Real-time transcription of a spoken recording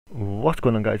What's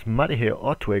going on, guys? Matty here,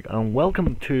 or Twigg, and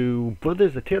welcome to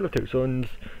Brothers: A Tale of Two Sons,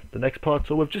 the next part.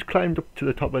 So we've just climbed up to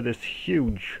the top of this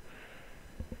huge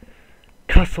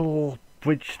castle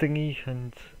bridge thingy,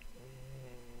 and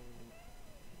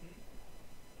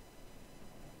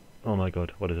oh my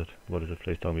god, what is it? What is it?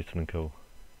 Please tell me it's something cool.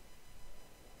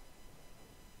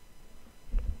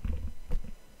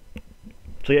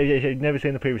 So yeah, if you've never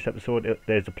seen the previous episode,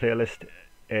 there's a playlist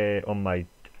on my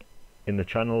in the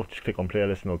channel. Just click on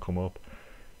playlist and it'll come up.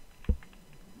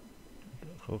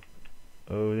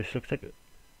 Oh, this looks like.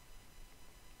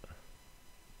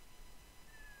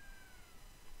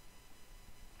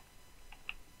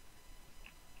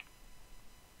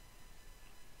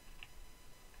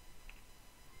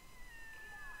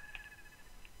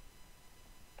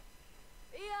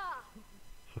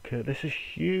 Okay, this is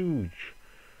huge.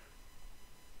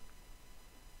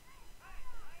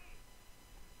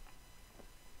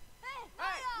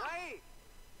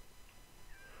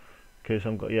 Okay,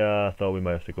 so yeah, I thought we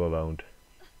might have to go around.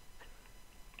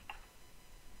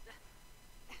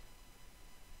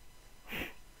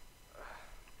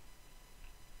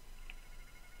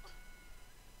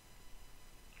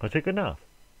 I'll take a nap.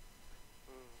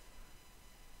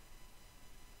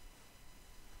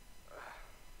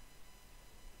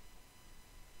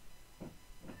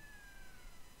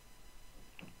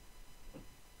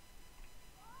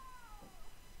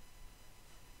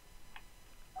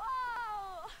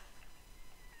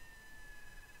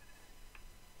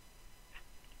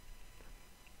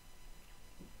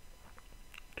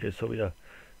 Okay, so yeah,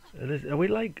 are we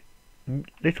like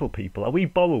little people? Are we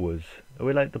borrowers? Are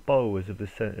we like the borrowers of the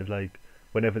set of like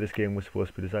whenever this game was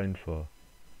supposed to be designed for?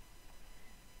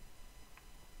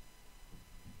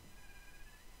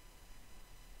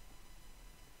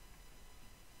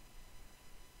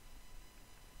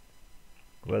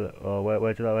 Well, oh, where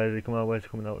did it come out? Where's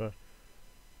it coming out of?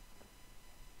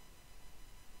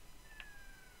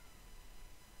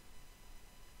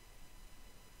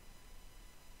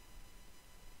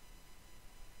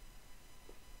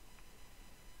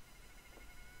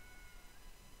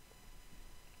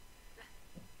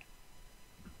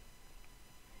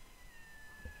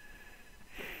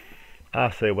 I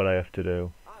say what I have to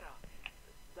do.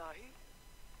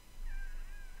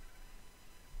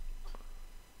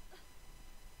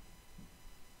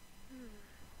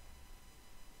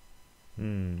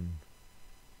 Hmm.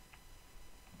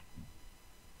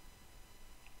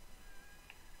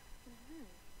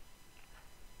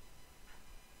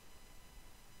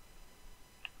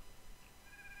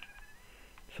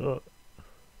 So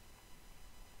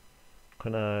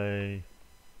can I?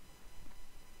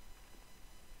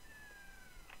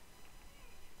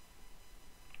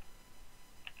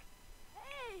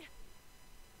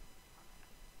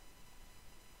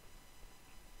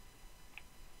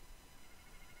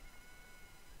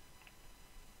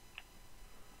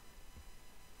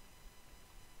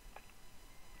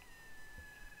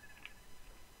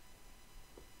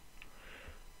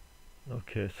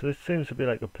 Okay, so this seems to be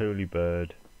like a poorly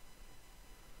bird.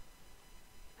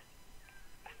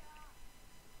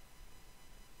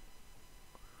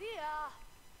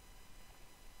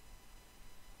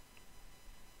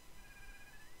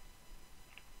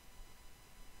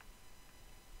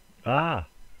 Ah.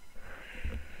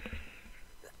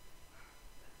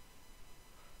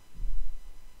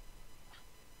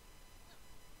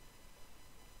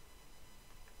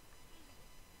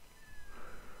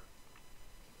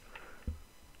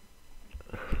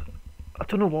 I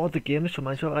don't know what the game this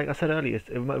reminds me of. Like I said earlier,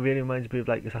 it really reminds me of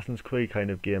like Assassin's Creed kind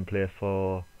of gameplay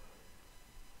for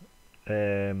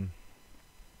um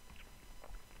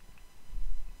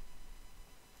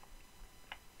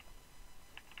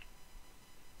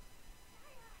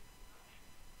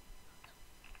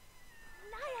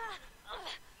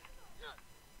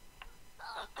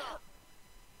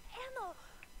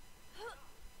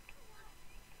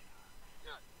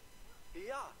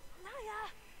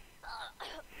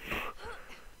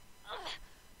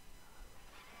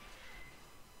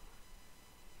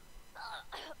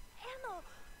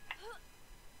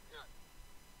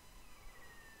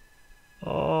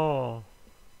oh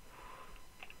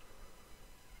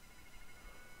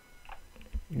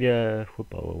yeah,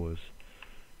 football was.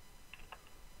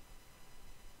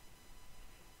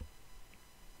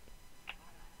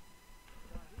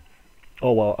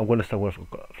 Oh well, I'm gonna start with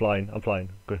flying. I'm flying.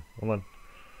 Good. Come on.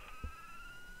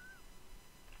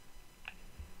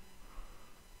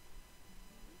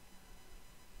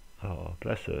 Oh,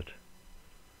 bless it.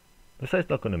 This guy's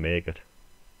not gonna make it.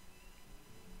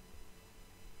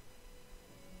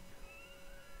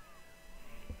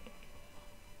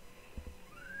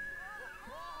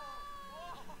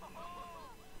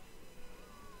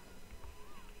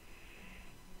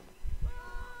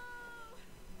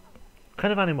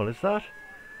 kind of animal is that?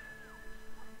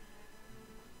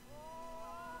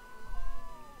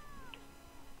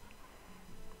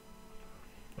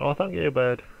 Oh, thank you,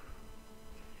 bird.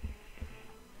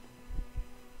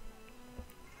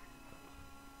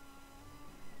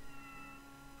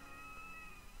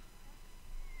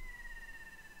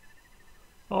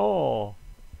 Oh.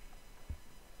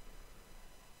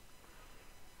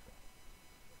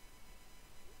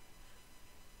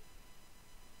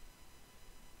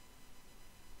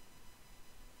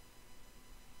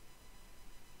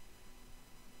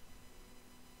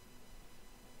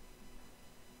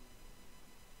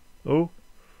 Oh,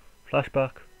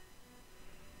 flashback.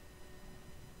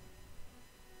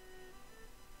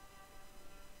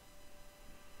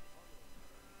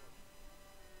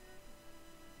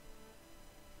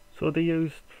 So they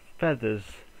use feathers.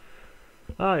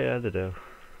 Oh yeah, they do.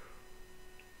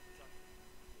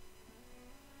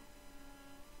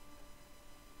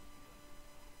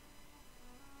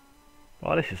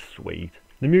 Oh, this is sweet.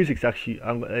 The music's actually,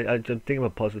 I'm thinking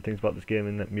about positive things about this game,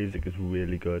 and that music is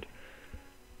really good.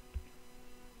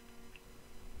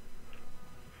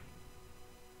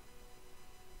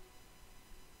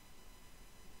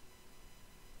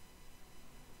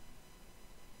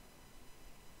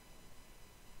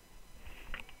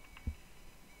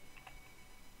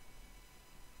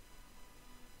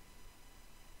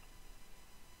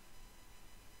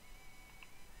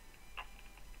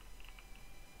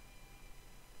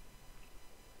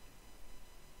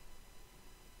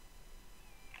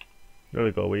 There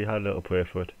we go, we had a little prayer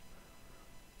for it.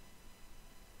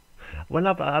 When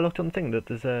I looked on the thing that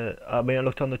there's I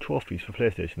looked on the trophies for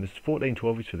PlayStation, there's 14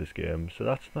 trophies for this game, so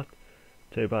that's not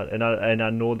too bad. And I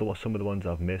know there were some of the ones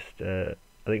I've missed. I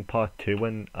think part 2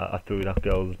 when I threw that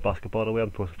girl's basketball away,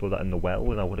 I'm supposed to throw that in the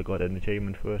well and I would have got an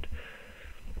achievement for it.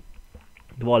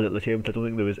 There were little achievements, I don't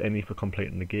think there was any for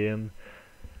completing the game.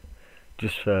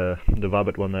 Just for the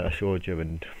rabbit one that I showed you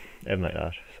and everything like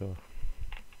that, so...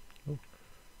 Oh.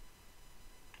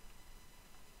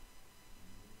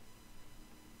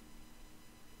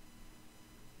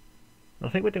 I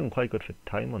think we're doing quite good for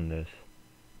time on this.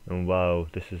 And wow,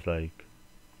 this is like...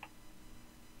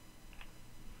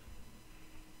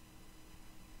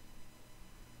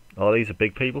 Oh, these are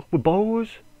big people. We're bows!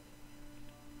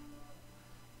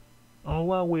 Oh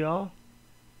well, we are.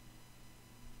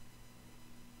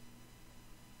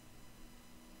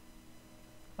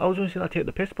 I was going to say I take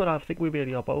the piss, but I think we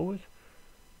really are bows.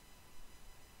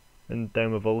 And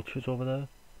down with vultures over there.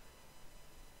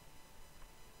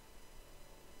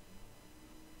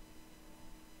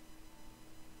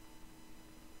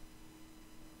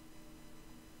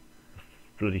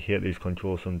 Bloody hate these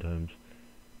controls sometimes.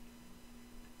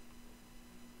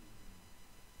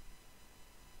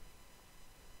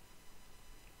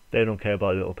 They don't care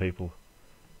about little people.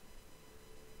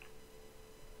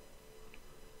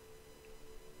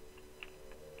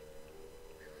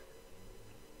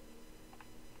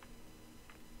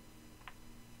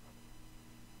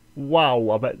 Wow,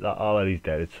 I bet that... Oh, he's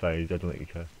dead, it's fine, I don't think he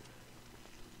cares.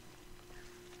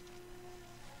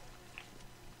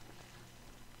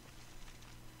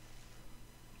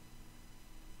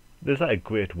 There's like a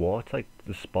great war, it's like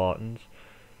the Spartans.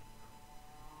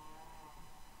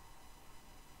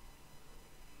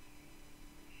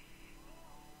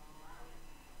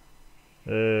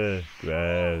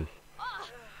 Gross.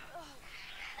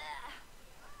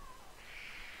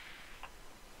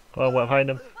 Oh, we're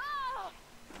behind him.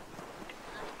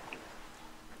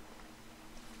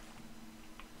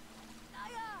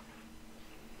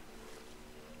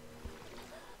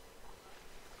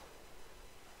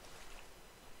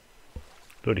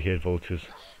 Bloody hate vultures.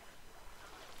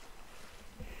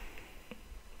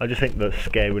 I just think they're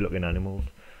scary looking animals.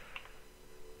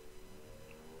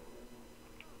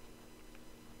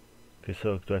 Okay,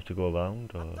 so do I have to go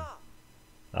around or...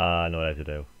 Ah, I know what I have to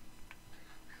do.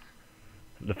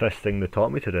 The first thing they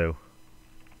taught me to do.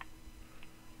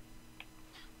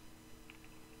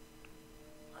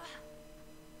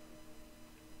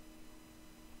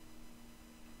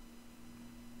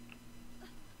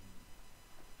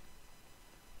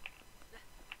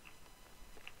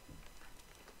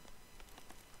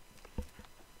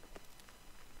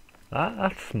 Ah,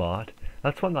 that's smart.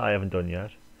 That's one that I haven't done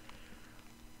yet.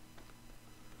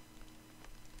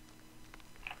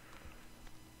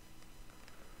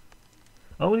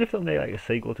 I wonder if they'll make like a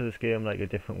sequel to this game, like a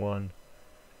different one.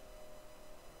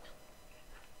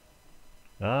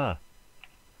 Ah.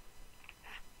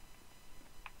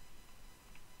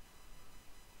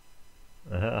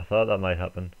 I thought that might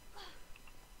happen.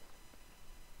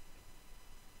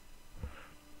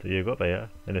 So you go up here,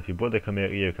 and if your brother come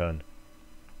here, you can.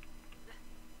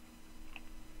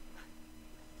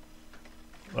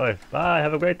 Alright, bye,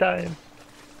 have a great time.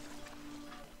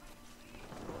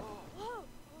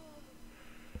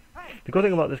 The good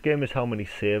thing about this game is how many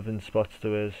saving spots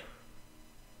there is.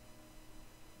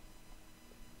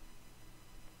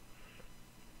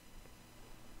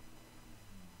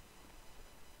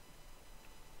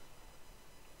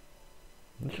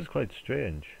 This is quite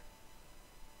strange.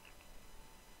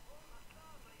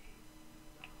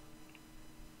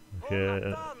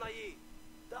 Okay.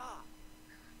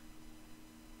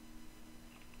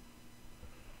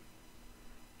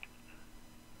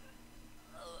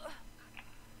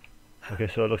 Okay,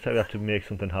 so it looks like we have to make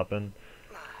something happen.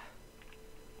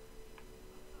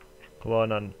 Come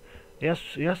on, and he has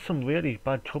some really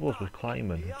bad troubles with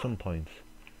climbing at some points.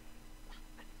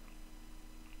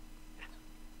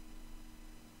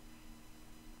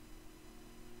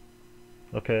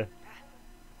 Okay.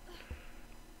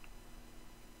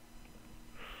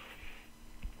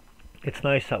 It's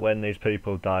nice that when these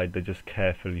people died, they're just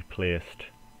carefully placed.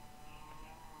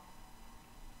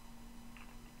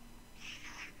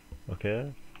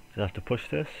 Okay, do I have to push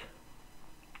this?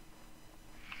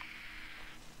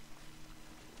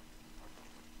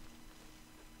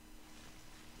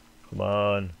 Come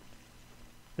on.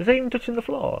 Is it even touching the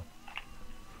floor?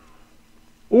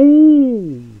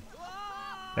 Ooh!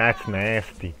 That's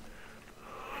nasty.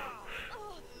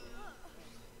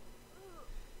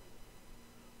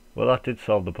 Well, that did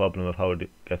solve the problem of how to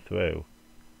get through,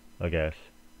 I guess.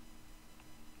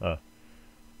 Oh.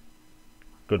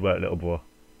 Good work, little bro.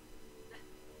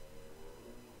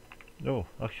 Oh,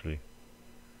 actually.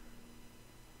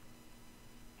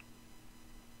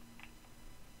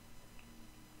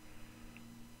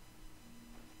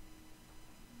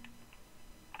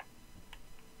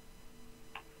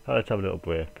 Oh, let's have a little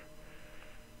break.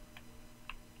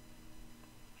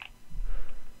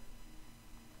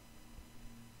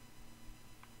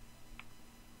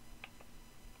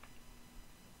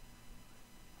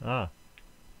 Ah.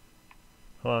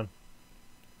 Hold on.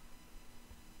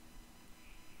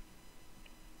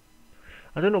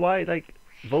 I don't know why, like,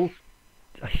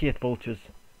 I hate vultures.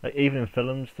 Like, even in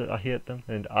films, I hate them,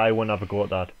 and I won't have a go at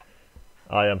that.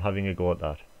 I am having a go at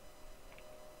that.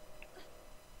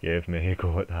 Give me a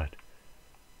go at that.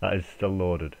 That is still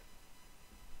loaded.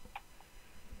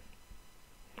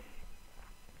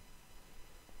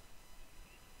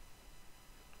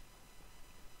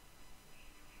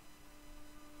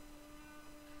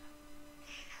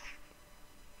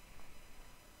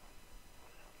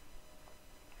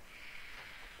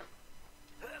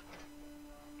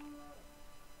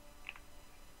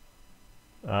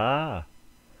 Ah.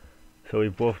 So we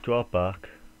both drop back.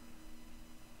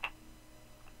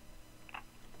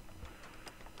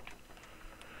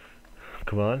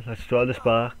 Come on, let's draw this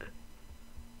back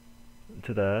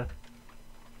to there.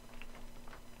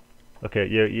 Okay,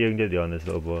 you can do the honors,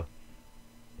 little boy.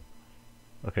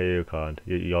 Okay, you can't.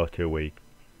 You're too weak.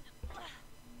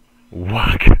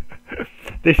 Whack!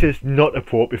 This is not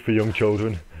appropriate for young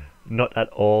children. Not at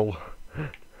all.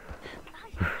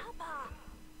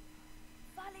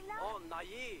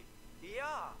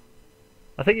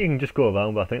 I think you can just go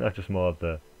around, but I think that's just more of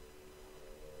the...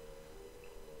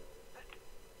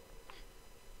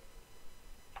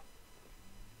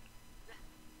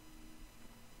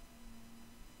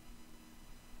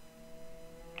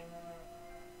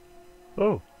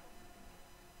 Oh!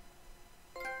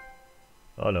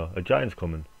 Oh no, a giant's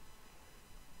coming.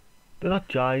 They're not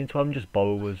giants, I'm just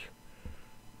borrowers.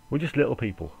 We're just little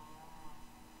people.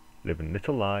 Living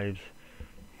little lives.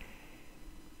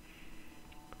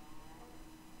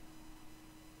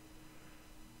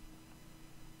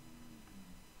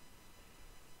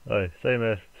 Oh, sorry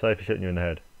mate, sorry for shooting you in the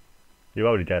head. You're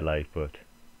already dead like, but...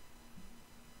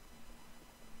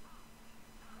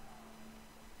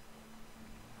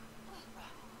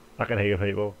 I can hear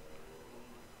people.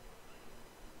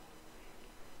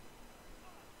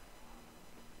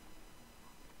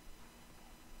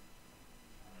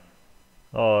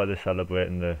 Oh, they're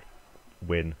celebrating the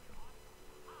win.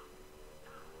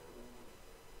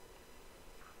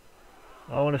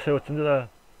 I want to see what's under there.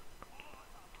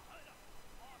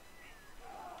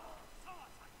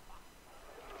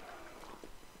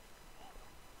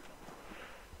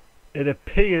 It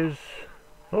appears...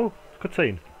 Oh, good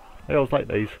scene. I always like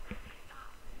these.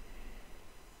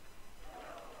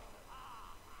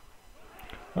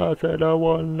 I said I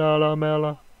want Nala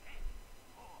Mela.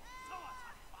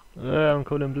 I'm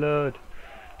covered in blood.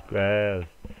 Gross.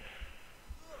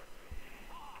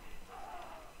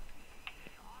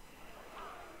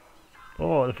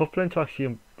 Oh, the footprints are actually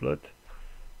in blood.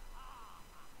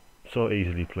 So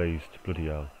easily pleased, bloody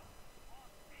hell.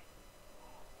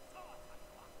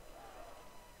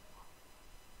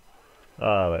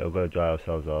 Alright, we're gonna dry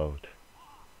ourselves out.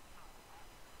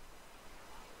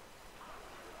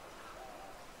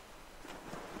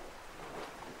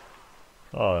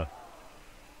 Oh,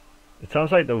 it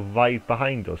sounds like they're right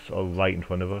behind us or right in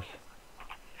front of us.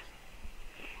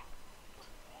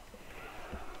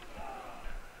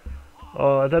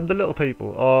 Oh, are them the little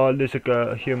people? Oh, there's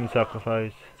a human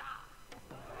sacrifice.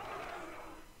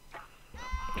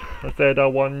 Is there the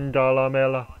 $1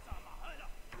 mailer?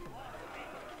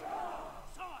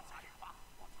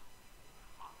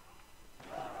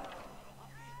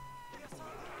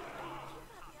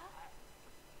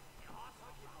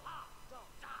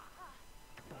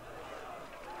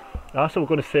 Ah, so we're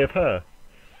going to save her.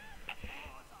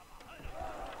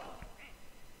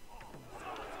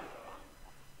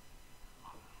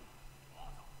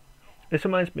 This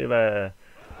reminds me of that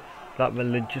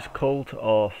religious cult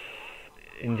of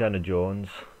Indiana Jones.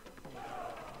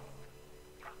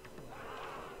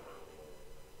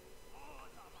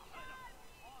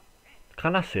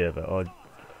 Can I save her, or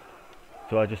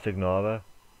do I just ignore her?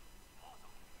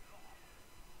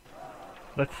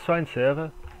 Let's try and save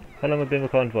her. How long have we been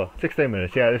recording for? 16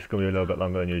 minutes. Yeah, this is going to be a little bit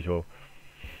longer than usual.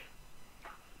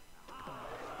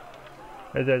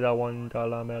 Is there that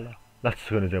 $1 mailer? That's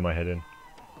going to do my head in.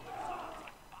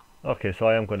 Okay, so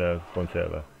I am going to go and save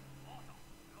her.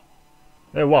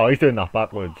 Oh, wow, he's doing that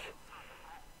backwards.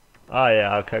 Ah,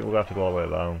 yeah, okay, we're going to have to go all the way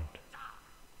around.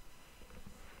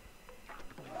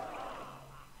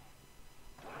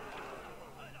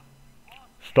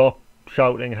 Stop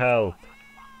shouting help.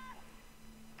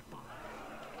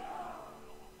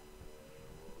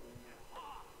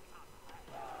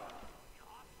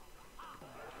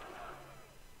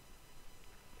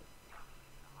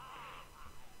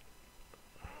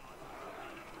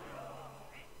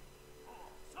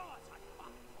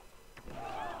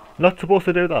 Not supposed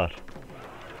to do that.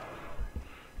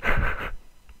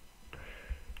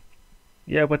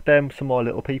 Yeah, but them some more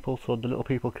little people, so the little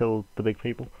people kill the big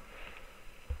people.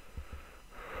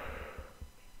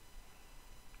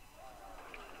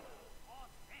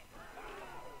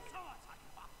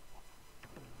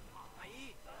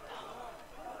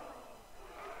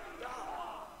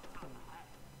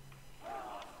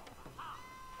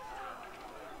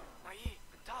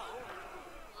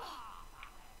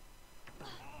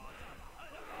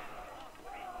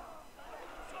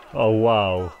 Oh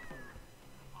wow.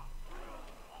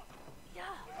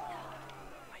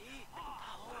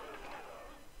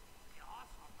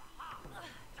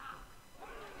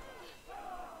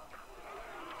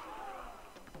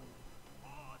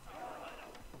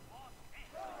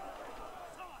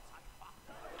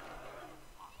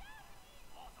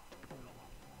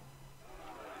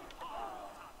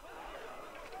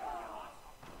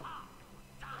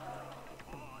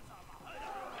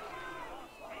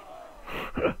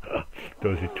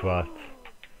 Dozy twat.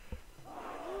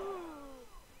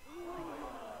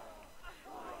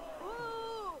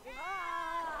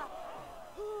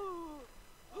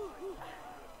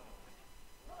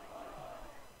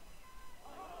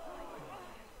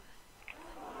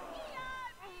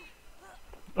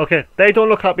 Okay, they don't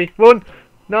look happy. Run!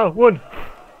 No, run!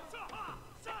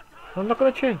 I'm not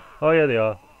gonna change. Oh yeah, they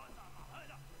are.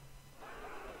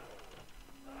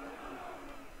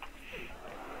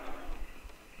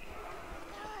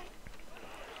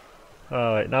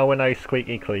 Alright, now we're nice,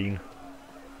 squeaky clean.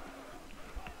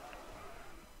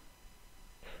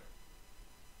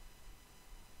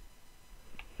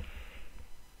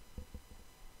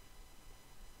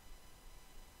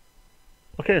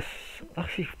 Okay,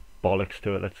 actually bollocks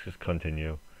to it, let's just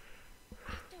continue.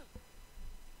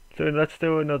 So let's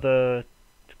do another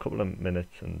couple of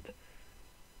minutes and...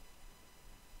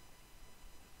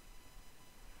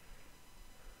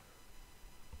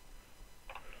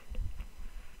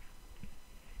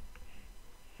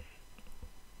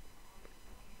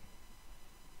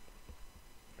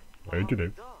 What did you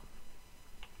do?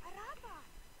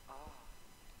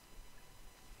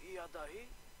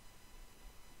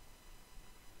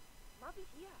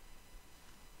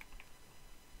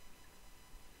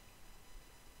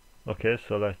 Okay,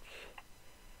 so let's...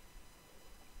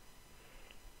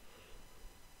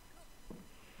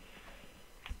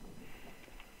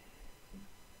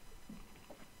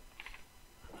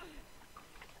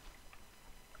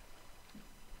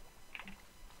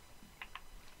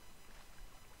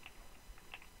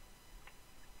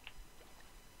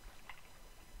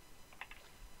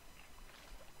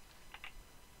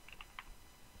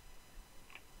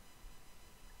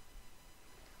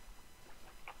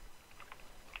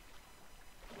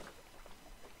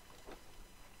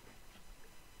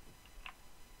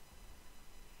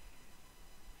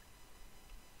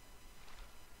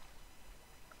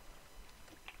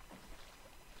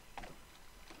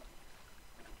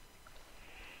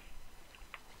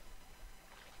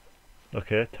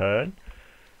 Okay, turn.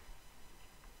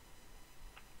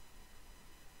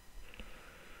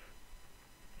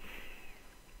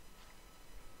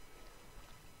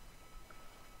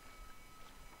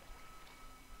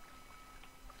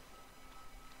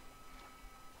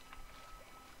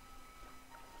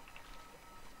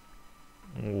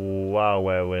 Wow,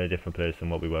 we're in a different place than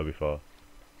what we were before.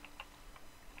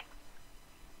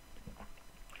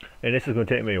 And this is going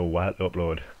to take me a while to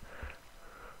upload.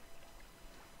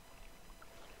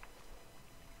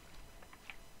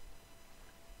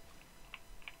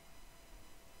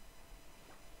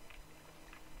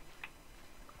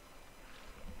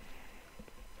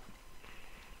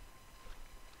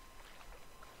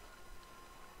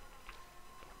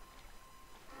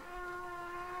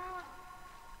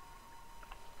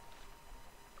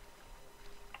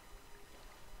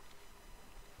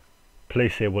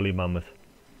 Please say woolly mammoth.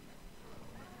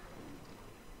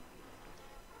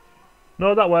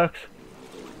 No, that works.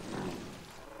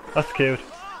 That's cute.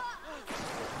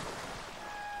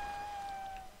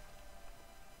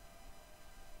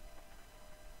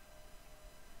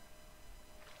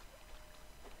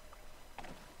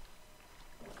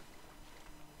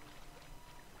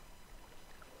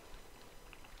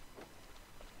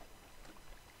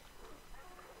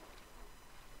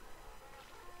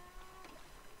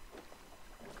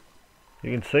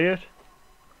 You can see it.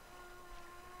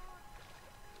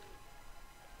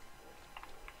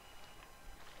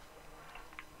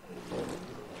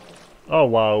 Oh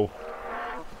wow.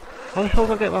 How the hell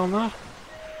did I get around that?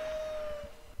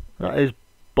 That is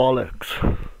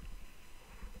bollocks.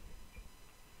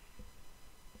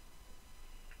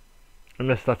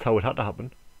 Unless that's how it had to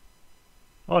happen.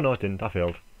 Oh no, it didn't. I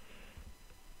failed.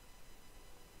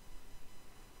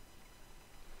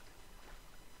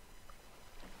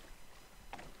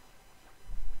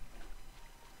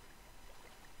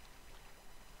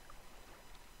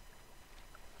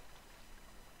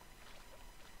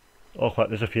 Oh crap,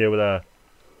 there's a few over there.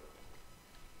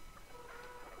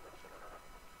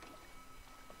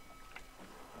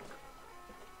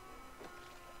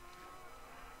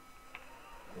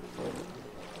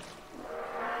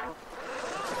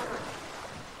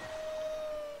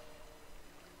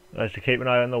 I have to keep an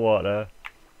eye on the water.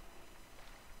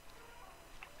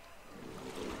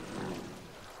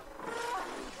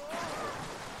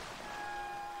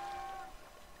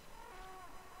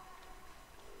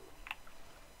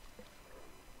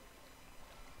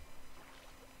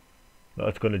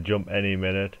 That's going to jump any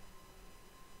minute.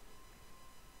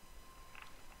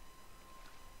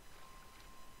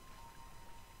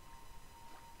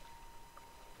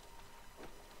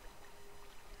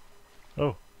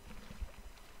 Oh.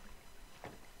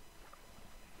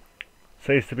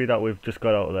 Seems to be that we've just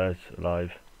got out of there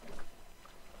alive.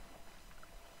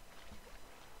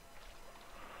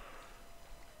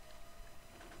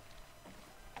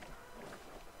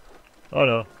 Oh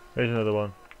no, here's another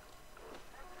one.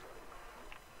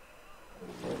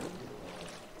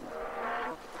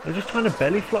 They're just trying to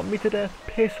belly flop me to death.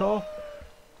 Piss off.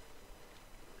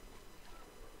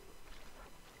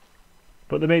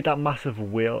 But they made that massive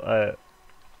wheel.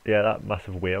 Yeah, that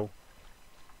massive wheel.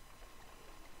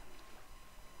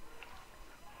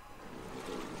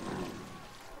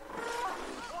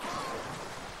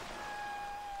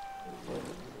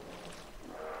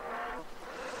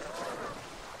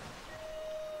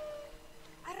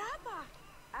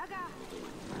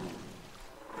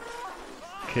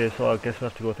 Okay, so I guess we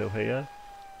have to go through here.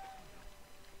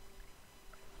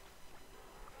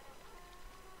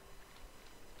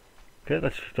 Okay,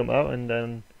 let's jump out and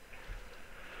then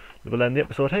we'll end the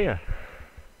episode here.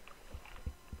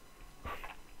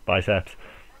 Biceps.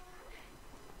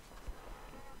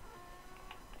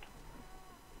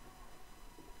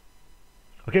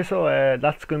 Okay, so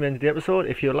that's going to be the end of the episode.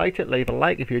 If you liked it, leave a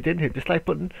like. If you didn't, hit the dislike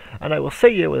button. And I will see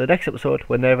you in the next episode,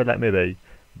 whenever that may be.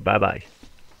 Bye bye.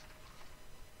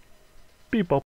 Beep bop.